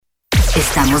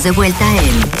Estamos de vuelta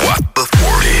en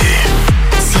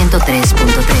 103.3.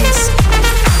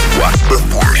 What the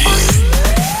 40.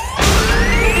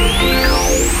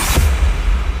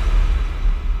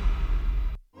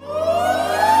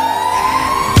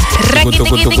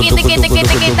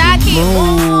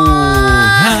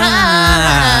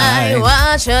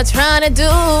 What you trying to do?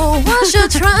 What you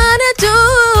trying to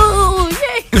do?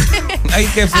 Ay,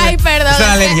 qué fue. Ay, perdón. Es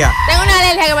una alergia. Tengo una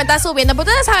alergia que me está subiendo. Pero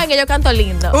ustedes saben que yo canto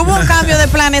lindo. Hubo un cambio de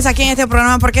planes aquí en este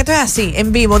programa porque esto es así,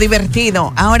 en vivo,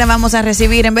 divertido. Ahora vamos a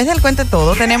recibir, en vez del cuente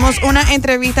todo, tenemos una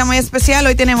entrevista muy especial.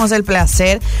 Hoy tenemos el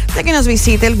placer de que nos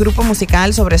visite el grupo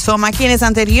musical SOBRESOMA, quienes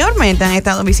anteriormente han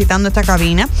estado visitando esta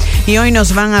cabina y hoy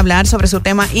nos van a hablar sobre su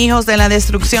tema Hijos de la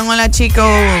Destrucción. Hola, chicos.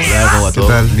 ¿Qué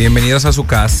tal? Bienvenidos a su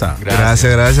casa. Gracias.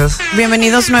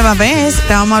 Bienvenidos nueva vez.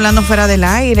 Estábamos hablando fuera del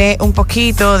aire un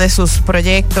poquito de sus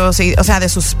proyectos, o sea, de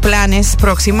sus planes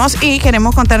próximos, y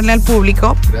queremos contarle al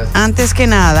público, antes que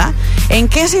nada, en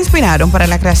qué se inspiraron para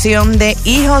la creación de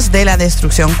Hijos de la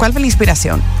Destrucción. ¿Cuál fue la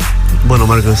inspiración? Bueno,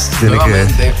 Marcos, tiene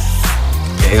nuevamente,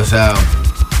 o sea,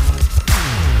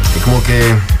 es como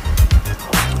que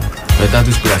no es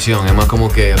tanto inspiración, es más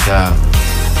como que, o sea,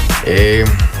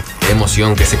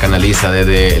 emoción que se canaliza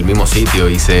desde el mismo sitio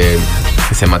y se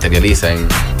materializa en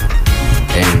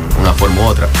una forma u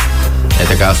otra. En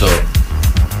este caso,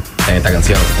 en esta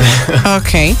canción.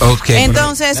 Ok.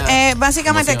 Entonces,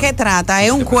 básicamente, ¿qué trata?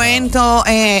 ¿Es un cuento?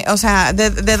 O sea,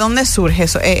 ¿de dónde surge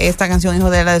esta canción, Hijos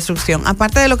de la Destrucción?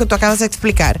 Aparte de lo que tú acabas de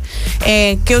explicar,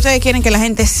 ¿qué ustedes quieren que la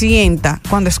gente sienta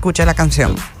cuando escuche la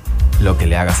canción? Lo que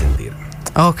le haga sentir.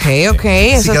 Ok.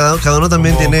 Sí, cada uno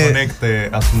también tiene...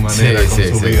 conecte a su manera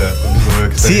con su vida.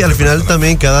 Sí, al final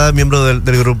también cada miembro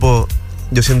del grupo,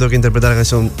 yo siento que interpreta la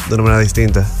canción de una manera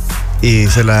distinta. Y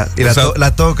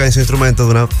la toca en su instrumento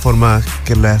de una forma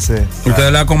que le hace...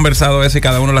 Ustedes lo han conversado eso y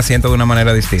cada uno la siente de una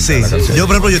manera distinta. Sí. Yo,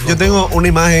 por ejemplo, yo tengo una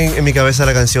imagen en mi cabeza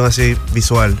de la canción así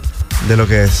visual de lo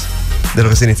que es, de lo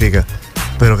que significa.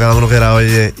 Pero cada uno que la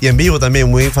oye, y en vivo también,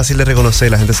 muy fácil de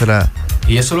reconocer, la gente se la...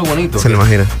 Y eso es lo bonito. Se lo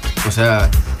imagina. O sea,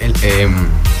 él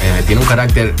tiene un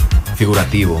carácter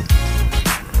figurativo.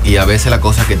 Y a veces las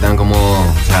cosas que están como,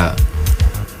 o sea,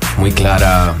 muy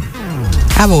claras...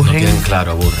 Aburren. No tienen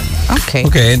claro, aburren.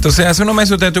 Ok, entonces hace unos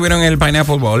meses ustedes tuvieron el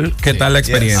Pineapple Bowl. ¿Qué tal la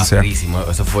experiencia? Padrísimo,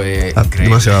 eso fue increíble.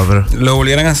 Demasiado, pero... ¿Lo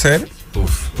volvieran a hacer?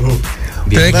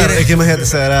 Claro, es que imagínate,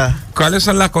 se hará... ¿Cuáles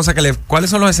son las cosas cuáles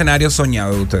son los escenarios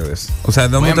soñados de ustedes? O sea,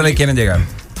 ¿dónde ustedes quieren llegar?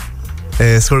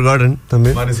 Square Garden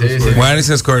también. Where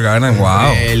is Square Garden?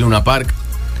 Wow. Luna Park.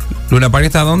 ¿Luna Park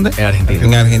está dónde? En Argentina.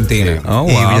 En Argentina. Sí. Oh, wow.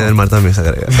 Y Viña del Mar también se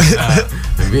agrega.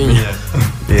 En Viña.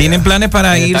 ¿Tienen planes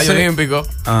para En el irse? Estadio Olímpico.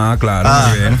 Ah, claro,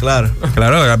 muy bien.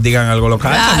 Claro, digan algo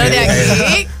local. Claro, de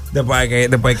aquí. Después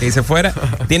de que hice fuera.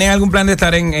 ¿Tienen algún plan de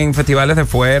estar en festivales de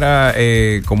fuera?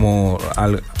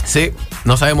 Sí,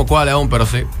 no sabemos cuáles aún, pero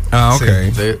sí. Ah, ok.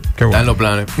 Sí, Qué está bueno. en los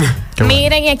planes.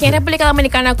 Miren, y aquí en República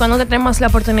Dominicana, cuando tenemos la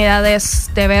oportunidad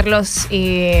de verlos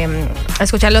y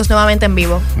escucharlos nuevamente en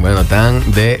vivo. Bueno,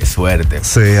 tan de suerte.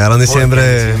 Sí, ahora en diciembre...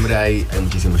 En diciembre hay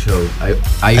muchísimos shows.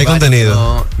 Hay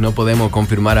contenido. No podemos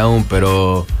confirmar aún,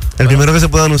 pero... El primero que se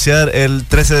puede anunciar el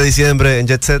 13 de diciembre en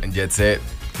Jet Set. En Jet Set.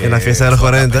 En la fiesta de los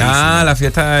 40. Ah, la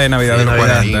fiesta de Navidad de los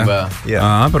 40. Yeah.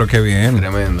 Ah, pero qué bien.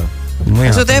 Tremendo. Muy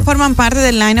Pues bien. ustedes forman parte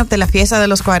del line-up de la fiesta de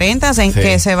los 40 en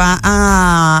que se va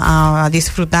a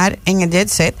disfrutar en el Jet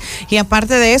Set. Y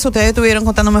aparte de eso, ustedes estuvieron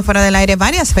contándome fuera del aire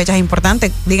varias fechas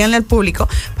importantes. Díganle al público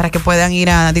para que puedan ir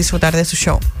a disfrutar de su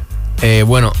show.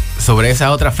 Bueno, sobre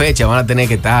esa otra fecha van a tener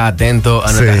que estar atentos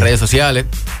a nuestras redes sociales,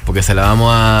 porque se la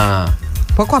vamos a...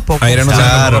 Poco a poco. Ahí era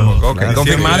Claro. poco. Okay.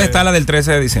 Confirmada está la del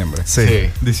 13 de diciembre. Sí.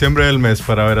 Diciembre del mes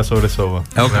para ver a SOBRESOMA.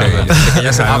 Ok.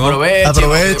 Ya sabemos.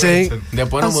 Aprovechen.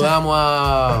 Después nos mudamos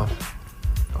a...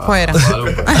 Fuera.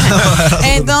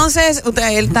 Entonces,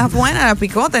 él está buena la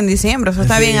picota en diciembre, eso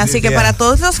está bien. Así que para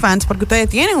todos los fans, porque ustedes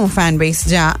tienen un fanbase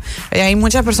ya, hay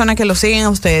muchas personas que lo siguen a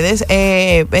ustedes,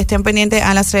 estén pendientes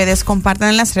a las redes, compartan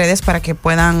en las redes para que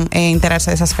puedan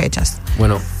enterarse de esas fechas.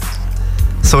 Bueno,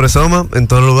 SOBRESOMA en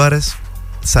todos los lugares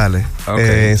sale.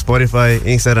 Spotify,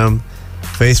 Instagram,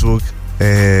 Facebook,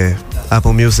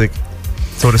 Apple Music,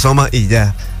 SOBRESOMA y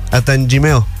ya. Hasta en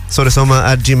Gmail,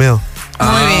 SOBRESOMA@gmail.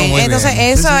 Muy bien, muy entonces bien.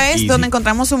 eso es donde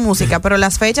encontramos su música, pero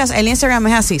las fechas, el Instagram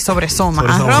es así, SOBRESOMA,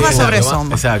 @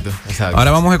 SOBRESOMA. Exacto.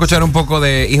 Ahora vamos a escuchar un poco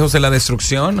de Hijos de la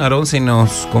Destrucción. Aarón, si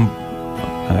nos...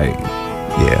 Ahí.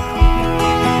 Yeah.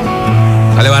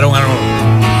 Dale, varón, Aarón.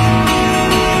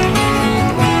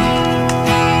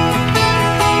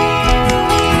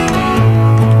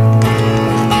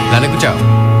 ¿La han escuchado?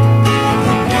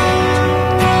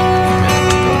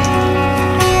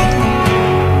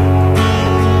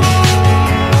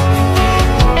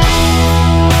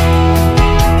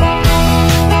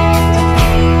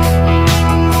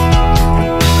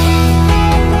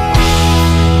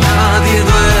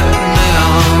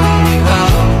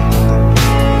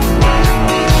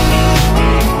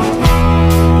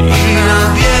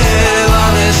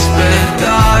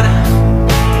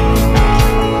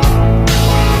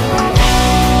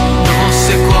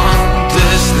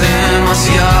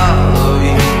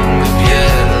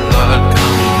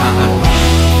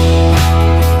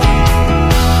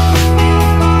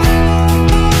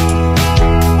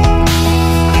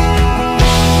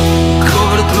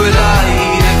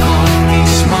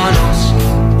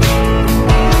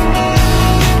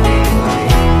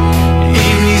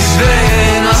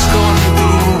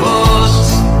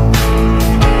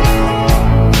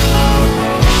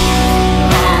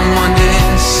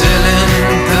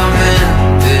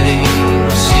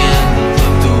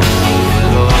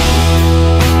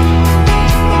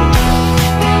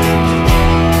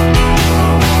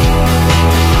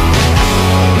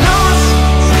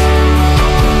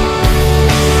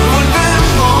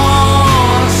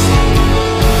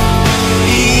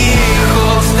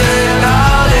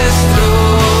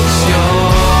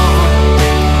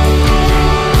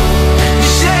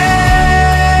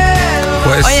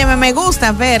 me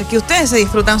gusta ver que ustedes se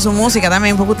disfrutan su música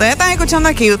también, porque ustedes están escuchando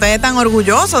aquí, ustedes están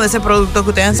orgullosos de ese producto que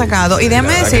ustedes han sacado. Y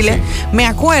déjame decirles, me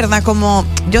acuerda como,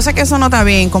 yo sé que eso no está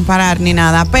bien comparar ni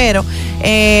nada, pero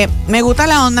me gusta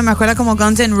la onda, me acuerda como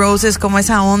Guns N' Roses, como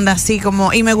esa onda así,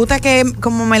 como, y me gusta que es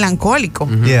como melancólico.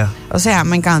 O sea,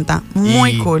 me encanta,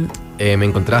 muy cool. Me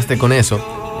encontraste con eso.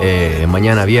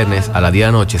 Mañana viernes a las 10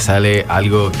 de la noche sale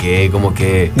algo que es como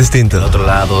que distinto, del otro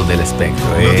lado del espectro.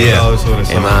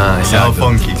 Es más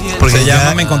funky. Porque se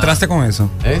llama ¿Me encontraste con eso?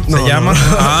 Se llama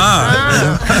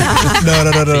No. Se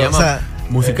llama, o sea,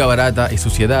 Música Barata y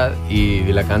Suciedad, y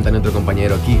la canta nuestro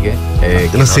compañero Quique.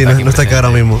 No está acá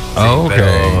ahora mismo.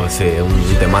 Pero sí,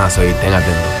 un temazo, y ten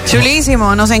atento.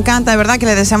 Chulísimo, nos encanta, de verdad que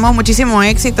les deseamos muchísimo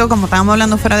éxito. Como estábamos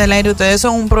hablando fuera del aire, ustedes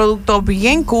son un producto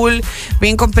bien cool,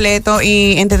 bien completo,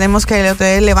 y entendemos que a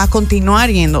ustedes le va a continuar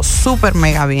yendo súper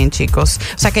mega bien, chicos.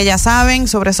 O sea que ya saben,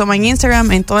 SOBRESOMA en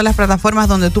Instagram, en todas las plataformas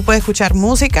donde tú puedes escuchar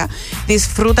música,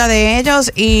 disfruta de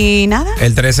ellos y nada.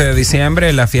 El 13 de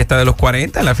diciembre, la fiesta de los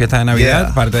 40, la fiesta de Navidad.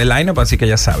 Parte del line-up, así que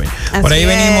ya saben. Por ahí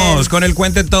venimos con el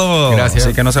Cuente Todo. Gracias.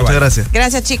 Así que no se vayan.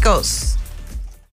 Gracias, chicos.